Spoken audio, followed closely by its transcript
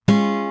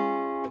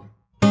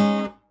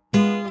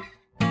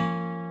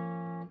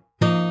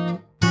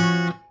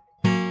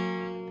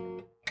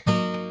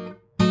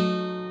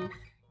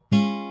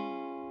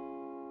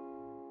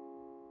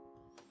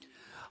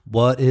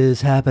What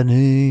is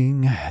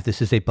happening?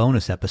 This is a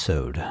bonus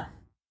episode,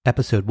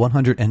 episode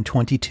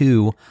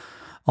 122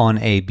 on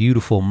a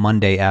beautiful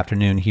Monday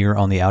afternoon here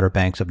on the Outer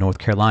Banks of North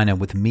Carolina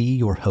with me,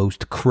 your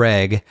host,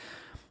 Craig,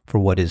 for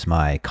what is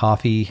my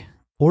coffee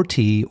or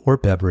tea or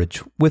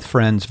beverage with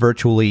friends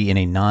virtually in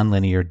a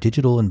nonlinear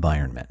digital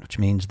environment, which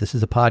means this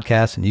is a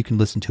podcast and you can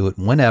listen to it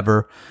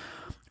whenever,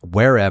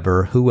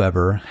 wherever,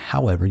 whoever,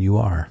 however you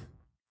are.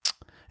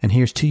 And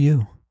here's to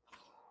you.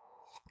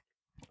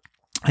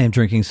 I am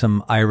drinking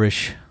some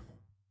Irish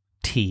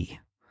tea.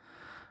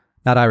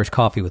 Not Irish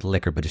coffee with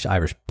liquor, but just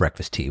Irish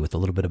breakfast tea with a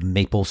little bit of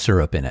maple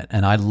syrup in it.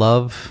 And I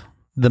love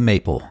the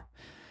maple.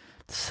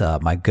 It's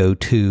my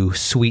go-to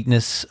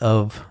sweetness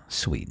of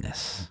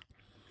sweetness.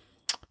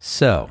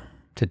 So,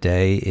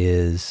 today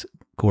is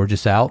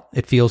gorgeous out.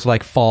 It feels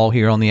like fall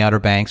here on the Outer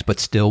Banks,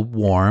 but still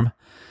warm.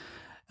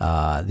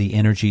 The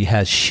energy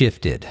has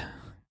shifted.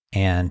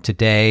 And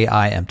today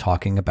I am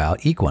talking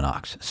about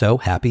Equinox. So,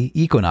 happy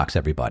Equinox,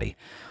 everybody.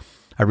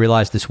 I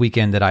realized this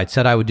weekend that I'd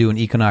said I would do an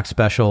Equinox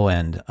special,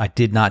 and I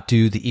did not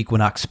do the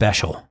Equinox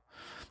special.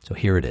 So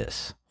here it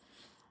is.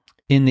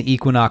 In the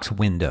Equinox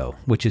window,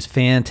 which is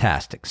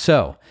fantastic.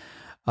 So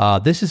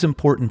this is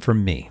important for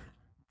me.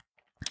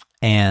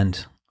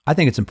 And I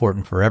think it's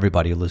important for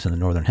everybody who lives in the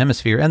Northern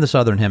Hemisphere and the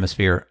Southern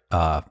Hemisphere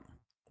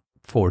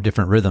for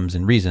different rhythms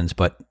and reasons,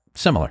 but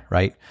similar,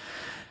 right?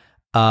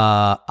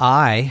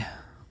 I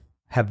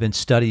have been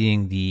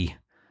studying the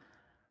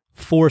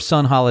 4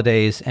 sun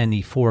holidays and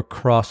the 4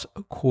 cross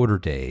quarter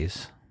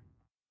days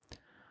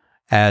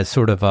as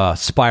sort of a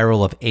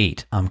spiral of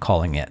 8, I'm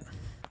calling it,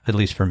 at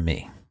least for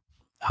me.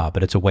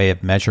 But it's a way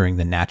of measuring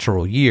the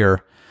natural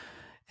year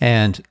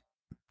and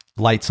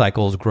light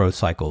cycles, growth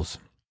cycles,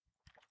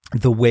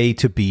 the way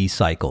to be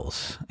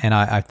cycles. And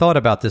I thought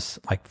about this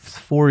like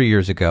 4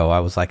 years ago. I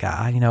was like,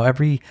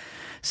 every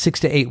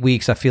 6 to 8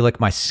 weeks, I feel like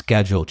my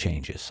schedule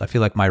changes. I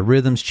feel like my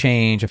rhythms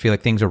change. I feel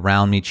like things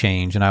around me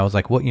change. And I was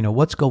like,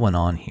 what's going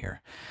on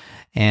here?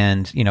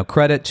 And,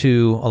 credit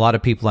to a lot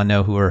of people I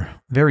know who are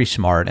very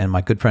smart. And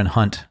my good friend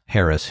Hunt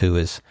Harris, who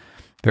is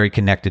very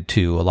connected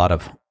to a lot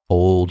of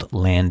old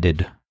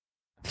landed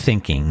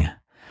thinking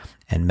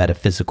and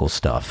metaphysical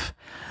stuff,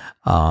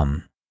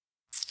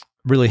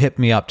 really hit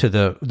me up to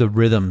the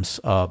rhythms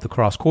of the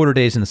cross-quarter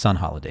days and the sun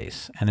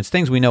holidays. And it's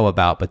things we know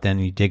about, but then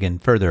you dig in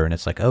further and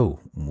it's like, oh,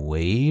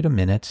 wait a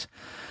minute.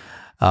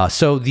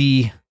 So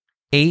the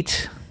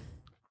 8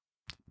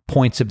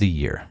 points of the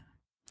year.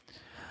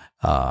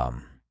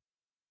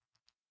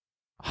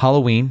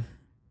 Halloween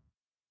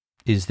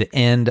is the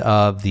end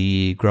of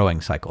the growing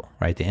cycle,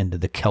 right? The end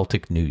of the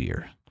Celtic New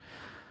Year.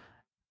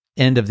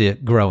 End of the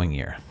growing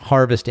year.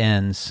 Harvest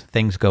ends,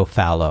 things go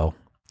fallow.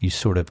 You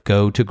sort of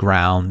go to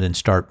ground and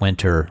start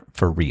winter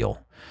for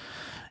real.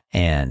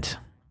 And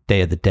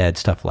Day of the Dead,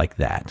 stuff like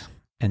that.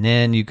 And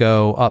then you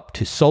go up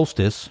to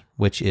solstice,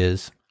 which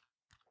is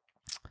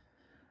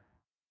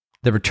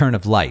the return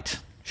of light.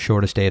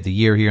 Shortest day of the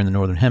year here in the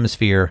Northern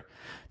Hemisphere.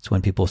 It's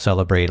when people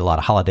celebrate a lot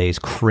of holidays,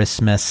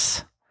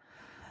 Christmas.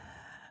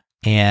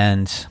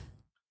 And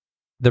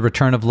the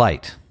return of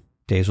light.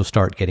 Days will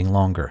start getting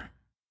longer.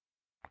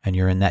 And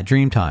you're in that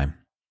dream time.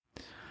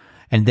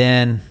 And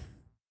then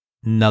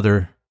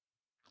another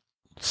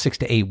 6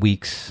 to 8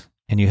 weeks,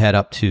 and you head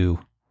up to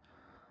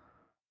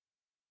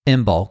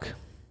Imbolc,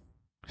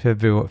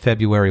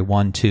 February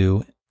 1,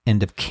 2,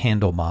 end of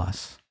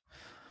Candlemas.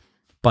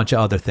 Bunch of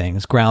other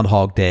things,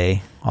 Groundhog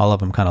Day, all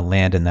of them kind of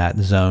land in that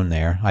zone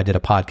there. I did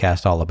a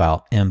podcast all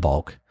about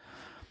Imbolc.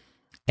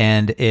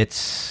 And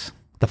it's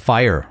the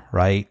fire,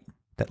 right?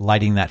 That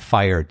lighting that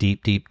fire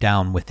deep, deep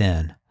down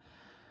within.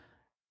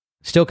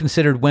 Still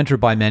considered winter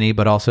by many,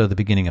 but also the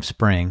beginning of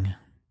spring.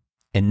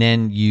 And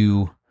then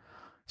you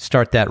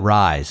start that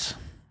rise,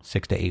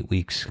 6 to 8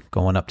 weeks,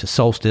 going up to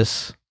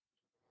solstice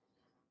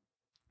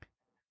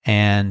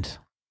and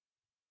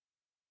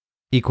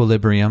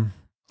equilibrium,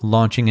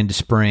 launching into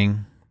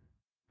spring.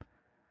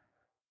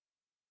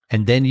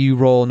 And then you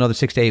roll another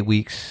 6 to 8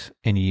 weeks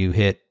and you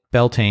hit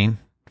Beltane,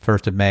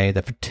 1st of May,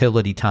 the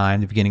fertility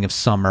time, the beginning of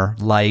summer,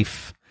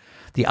 life,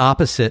 the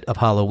opposite of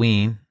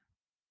Halloween,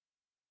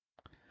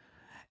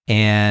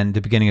 and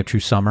the beginning of true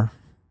summer.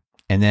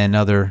 And then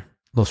another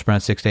little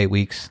sprint, 6 to 8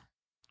 weeks.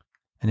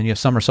 And then you have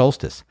summer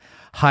solstice,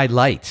 high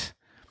light,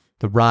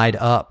 the ride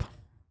up,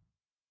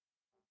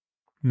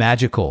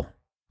 magical,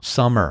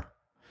 summer.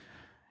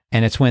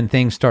 And it's when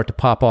things start to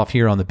pop off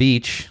here on the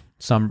beach.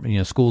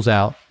 School's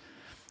out.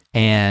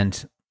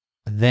 And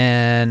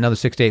then another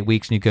 6 to 8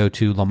 weeks and you go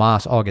to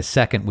Lammas, August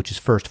 2nd, which is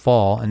first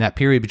fall. And that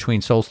period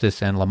between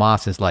solstice and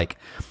Lammas is like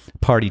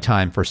party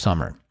time for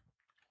summer.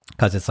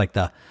 Because it's like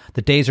the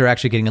days are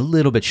actually getting a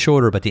little bit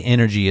shorter, but the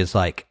energy is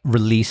like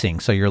releasing.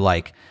 So you're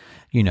like,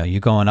 you're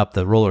going up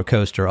the roller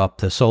coaster up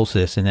to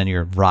solstice, and then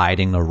you're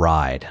riding the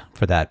ride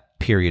for that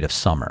period of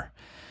summer.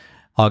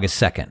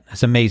 August 2nd.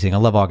 It's amazing. I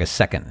love August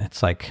 2nd.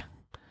 It's like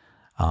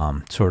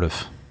sort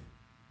of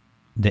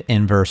the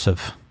inverse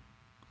of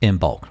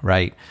Imbolc,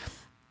 right?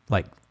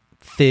 Like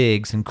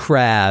figs and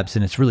crabs,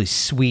 and it's really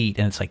sweet,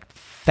 and it's like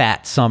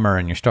fat summer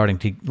and you're starting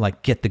to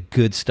like get the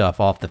good stuff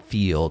off the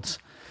fields.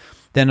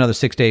 Then another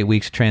 6 to 8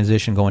 weeks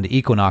transition going to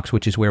Equinox,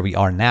 which is where we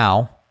are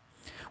now,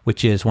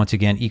 which is once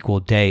again equal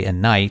day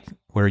and night,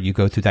 where you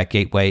go through that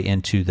gateway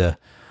into the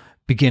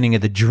beginning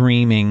of the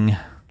dreaming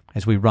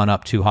as we run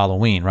up to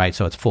Halloween, right?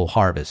 So it's full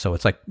harvest. So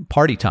it's like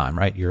party time,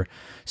 right? You're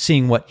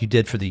seeing what you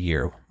did for the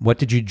year. What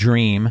did you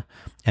dream?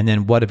 And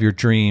then what of your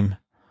dream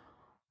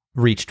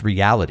reached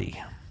reality?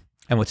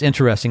 And what's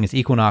interesting is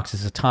Equinox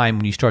is a time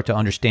when you start to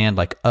understand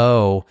like,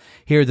 oh,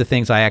 here are the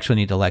things I actually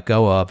need to let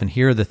go of, and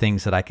here are the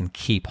things that I can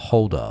keep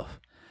hold of.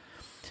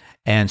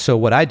 And so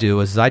what I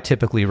do is I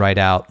typically write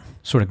out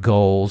sort of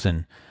goals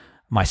and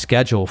my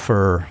schedule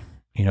for,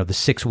 the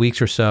 6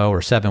 weeks or so,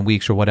 or 7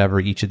 weeks or whatever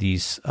each of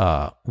these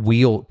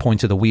wheel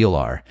points of the wheel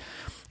are.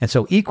 And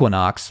so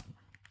Equinox,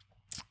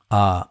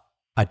 I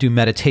do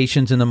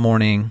meditations in the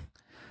morning,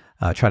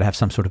 try to have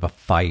some sort of a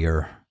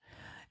fire,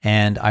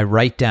 and I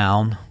write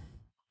down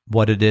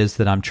what it is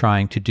that I'm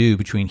trying to do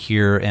between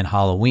here and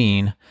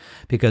Halloween,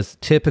 because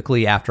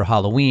typically after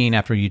Halloween,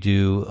 after you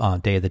do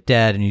Day of the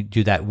Dead and you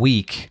do that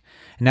week,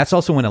 and that's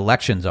also when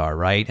elections are,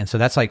 right? And so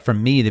that's like, for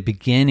me, the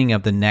beginning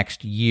of the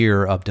next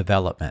year of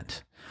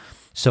development.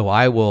 So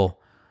I will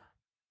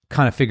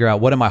kind of figure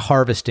out, what am I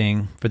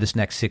harvesting for this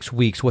next 6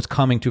 weeks? What's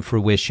coming to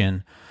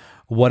fruition?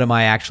 What am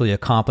I actually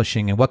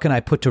accomplishing? And what can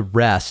I put to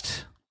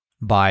rest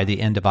by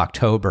the end of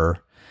October?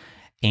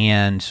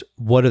 And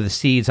what are the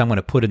seeds I'm going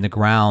to put in the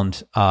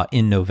ground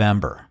in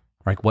November?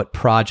 Like, what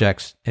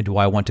projects do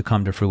I want to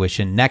come to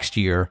fruition next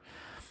year?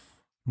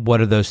 What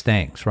are those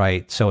things,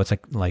 right? So it's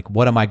like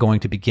what am I going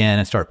to begin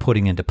and start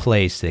putting into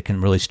place that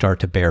can really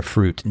start to bear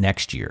fruit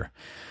next year?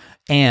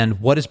 And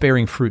what is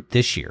bearing fruit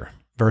this year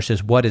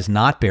versus what is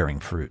not bearing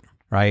fruit,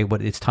 right?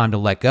 What it's time to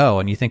let go.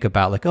 And you think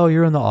about like, oh,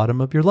 you're in the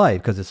autumn of your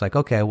life, because it's like,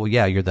 okay, well,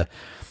 yeah,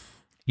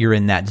 you're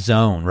in that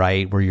zone,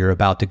 right, where you're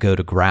about to go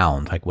to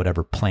ground, like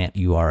whatever plant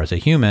you are as a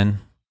human,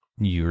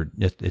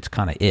 it's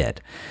kind of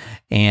it.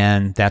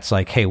 And that's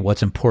like, hey,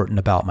 what's important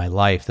about my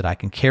life that I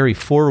can carry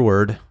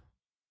forward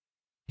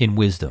in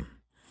wisdom?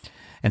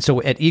 And so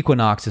at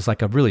Equinox, it's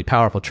like a really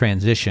powerful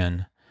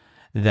transition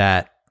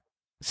that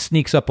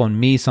sneaks up on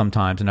me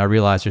sometimes, and I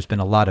realize there's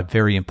been a lot of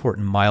very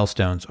important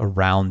milestones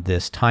around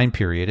this time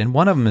period. And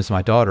one of them is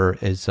my daughter,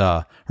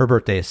 her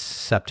birthday is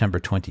September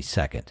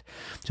 22nd.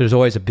 So there's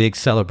always a big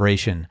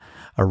celebration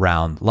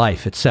around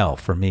life itself.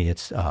 For me,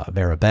 it's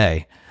Vera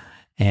Bay,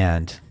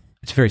 and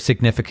it's very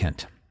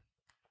significant.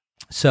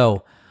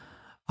 So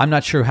I'm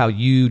not sure how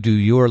you do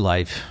your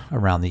life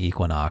around the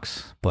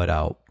equinox, but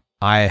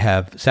I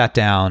have sat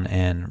down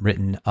and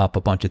written up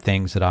a bunch of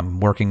things that I'm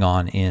working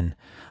on in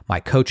my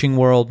coaching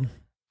world,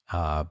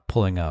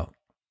 pulling a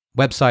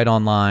website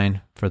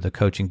online for the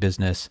coaching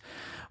business,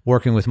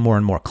 working with more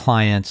and more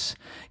clients,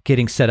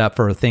 getting set up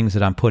for things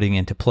that I'm putting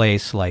into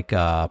place, like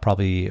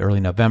probably early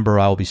November,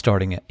 I will be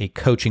starting a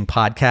coaching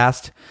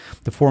podcast.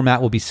 The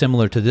format will be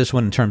similar to this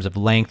one in terms of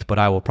length, but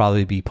I will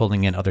probably be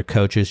pulling in other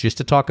coaches just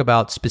to talk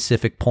about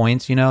specific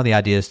points. The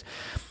idea is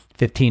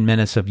 15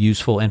 minutes of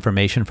useful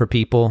information for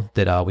people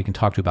that we can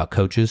talk to about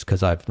coaches,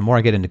 because the more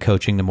I get into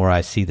coaching, the more I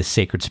see the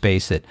sacred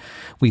space that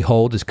we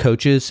hold as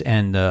coaches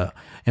and the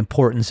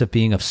importance of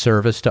being of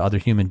service to other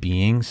human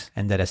beings,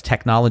 and that as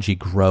technology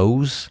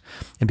grows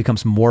and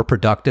becomes more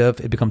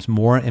productive, it becomes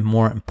more and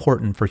more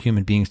important for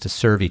human beings to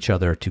serve each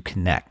other, to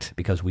connect,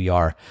 because we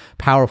are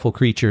powerful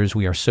creatures,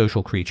 we are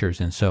social creatures,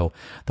 and so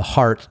the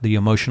heart, the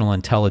emotional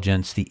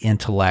intelligence, the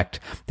intellect,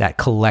 that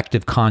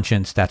collective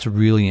conscience, that's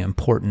really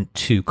important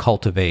to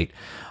cultivate,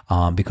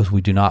 because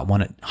we do not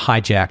want it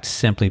hijacked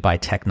simply by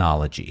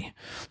technology.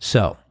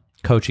 So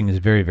coaching is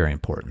very, very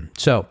important.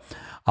 So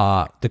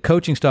the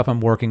coaching stuff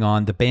I'm working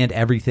on, the band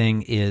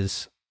Everything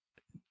is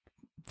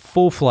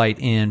full flight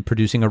in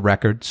producing a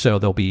record. So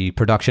there'll be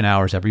production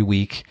hours every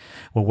week.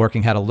 We're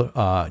working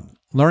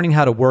learning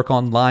how to work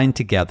online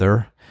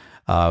together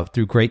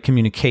through great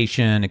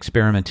communication,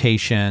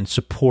 experimentation,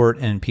 support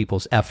in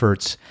people's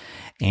efforts,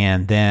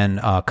 and then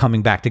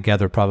coming back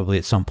together probably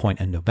at some point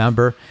in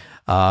November.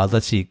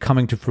 Let's see,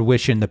 coming to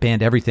fruition, the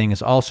band Everything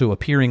is also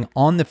appearing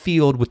on the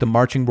field with the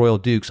Marching Royal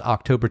Dukes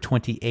October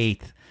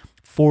 28th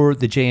for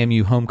the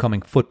JMU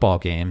homecoming football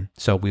game.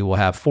 So we will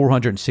have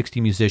 460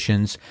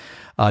 musicians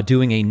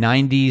doing a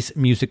 90s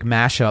music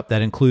mashup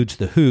that includes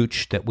the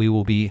Hooch that we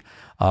will be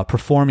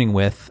performing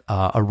with,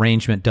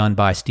 arrangement done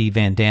by Steve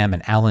Van Dam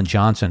and Alan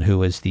Johnson,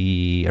 who is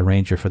the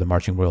arranger for the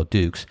Marching Royal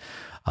Dukes.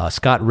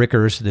 Scott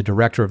Rickers, the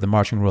director of the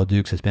Marching Royal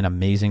Dukes, has been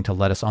amazing to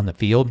let us on the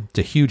field. It's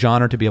a huge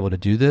honor to be able to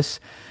do this.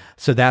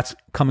 So that's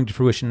coming to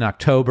fruition in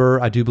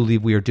October. I do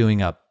believe we are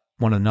doing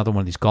another one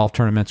of these golf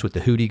tournaments with the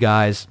Hootie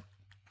guys,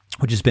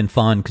 which has been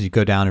fun because you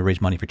go down and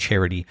raise money for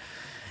charity.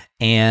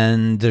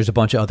 And there's a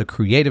bunch of other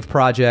creative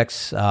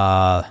projects,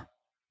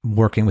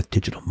 working with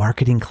digital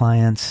marketing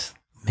clients,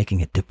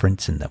 making a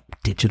difference in the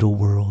digital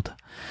world.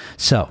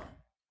 So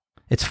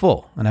it's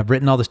full, and I've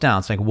written all this down.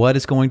 It's like, what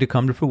is going to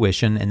come to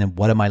fruition, and then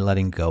what am I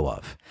letting go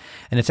of?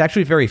 And it's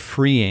actually very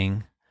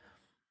freeing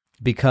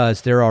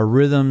because there are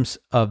rhythms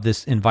of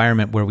this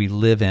environment where we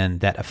live in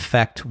that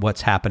affect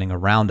what's happening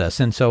around us.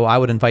 And so I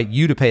would invite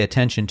you to pay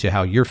attention to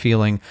how you're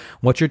feeling,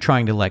 what you're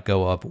trying to let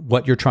go of,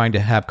 what you're trying to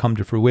have come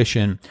to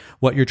fruition,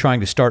 what you're trying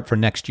to start for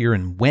next year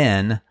and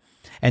when,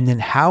 and then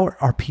how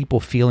are people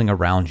feeling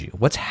around you?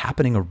 What's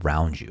happening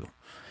around you?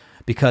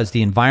 Because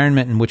the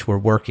environment in which we're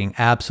working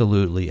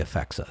absolutely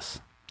affects us.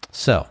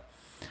 So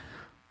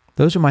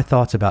those are my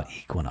thoughts about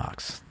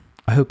Equinox.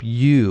 I hope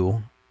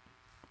you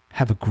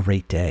have a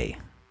great day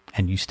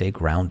and you stay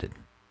grounded.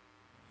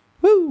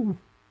 Woo!